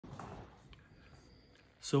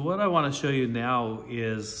So what I want to show you now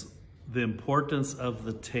is the importance of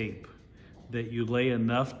the tape, that you lay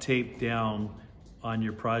enough tape down on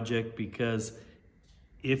your project, because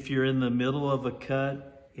if you're in the middle of a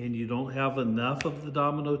cut and you don't have enough of the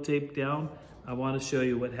domino tape down, I want to show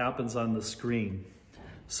you what happens on the screen.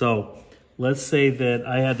 So let's say that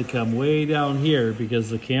I had to come way down here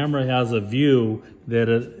because the camera has a view that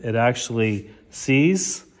it actually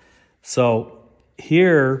sees. So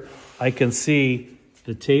here I can see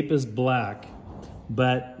the tape is black,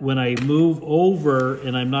 but when I move over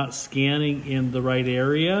and I'm not scanning in the right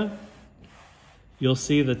area, you'll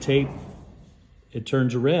see the tape, it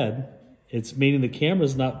turns red. It's meaning the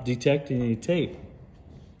camera's not detecting any tape.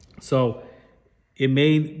 So it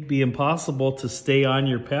may be impossible to stay on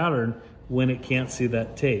your pattern when it can't see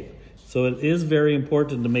that tape. So it is very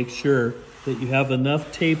important to make sure that you have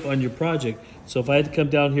enough tape on your project. So if I had to come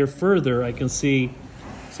down here further, I can see,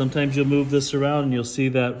 sometimes you'll move this around and you'll see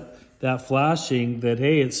that flashing that,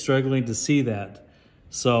 hey, it's struggling to see that.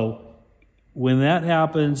 So when that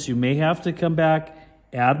happens, you may have to come back,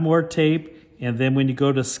 add more tape, and then when you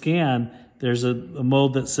go to scan, there's a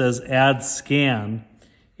mode that says add scan,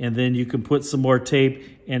 and then you can put some more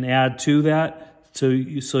tape and add to that so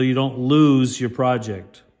you don't lose your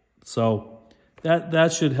project. So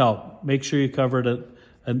that should help. Make sure you cover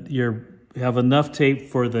it, have enough tape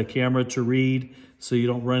for the camera to read so you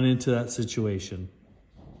don't run into that situation.